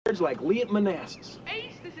like Lee at Manassas.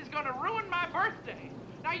 Ace, this is gonna ruin my birthday.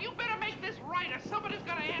 Now you better make this right or somebody's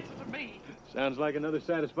gonna answer to me. Sounds like another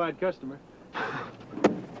satisfied customer. How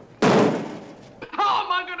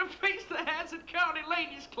am I gonna face the Hazzard County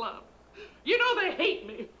Ladies Club? You know they hate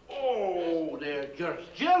me. Oh, they're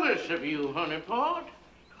just jealous of you, honeypot.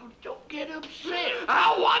 Oh, don't get upset.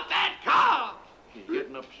 I want that car! You're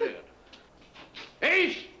getting upset.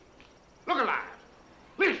 Ace, look alive.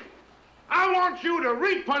 Listen, I want you to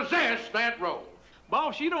repossess that rose.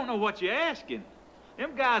 Boss, you don't know what you're asking.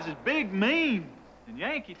 Them guys is big mean and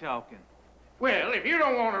Yankee talking. Well, if you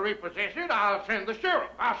don't want to repossess it, I'll send the sheriff.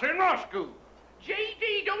 I'll send Roscoe.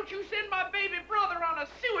 J.D., don't you send my baby brother on a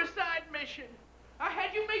suicide mission. I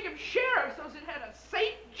had you make him sheriff so it had a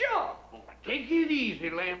safe job. Oh, take it easy,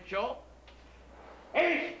 lamb chop.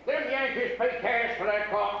 Ace, them Yankees pay cash for that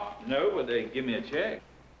car. No, but they give me a check.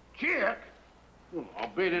 Check? Well, I'll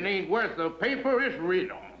bet it ain't worth the paper it's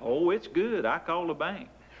written on. Oh, it's good. I call the bank.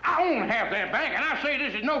 I own half that bank, and I say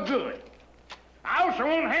this is no good. I also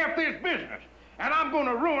own half this business, and I'm going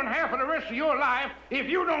to ruin half of the rest of your life if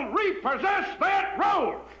you don't repossess that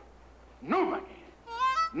rose. Nobody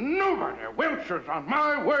welches on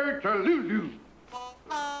my word to Lulu.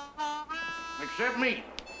 Except me.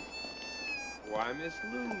 Why, Miss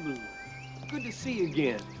Lulu. Good to see you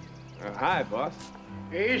again. Hi, boss.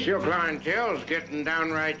 Ace, your clientele's getting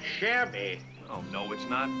downright shabby. Oh, no, it's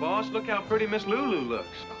not, boss. Look how pretty Miss Lulu looks.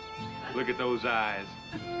 Look at those eyes.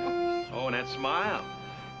 Oh, and that smile.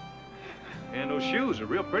 And those shoes are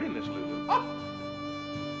real pretty, Miss Lulu.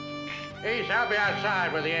 Ace, I'll be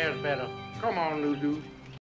outside where the air's better. Come on, Lulu.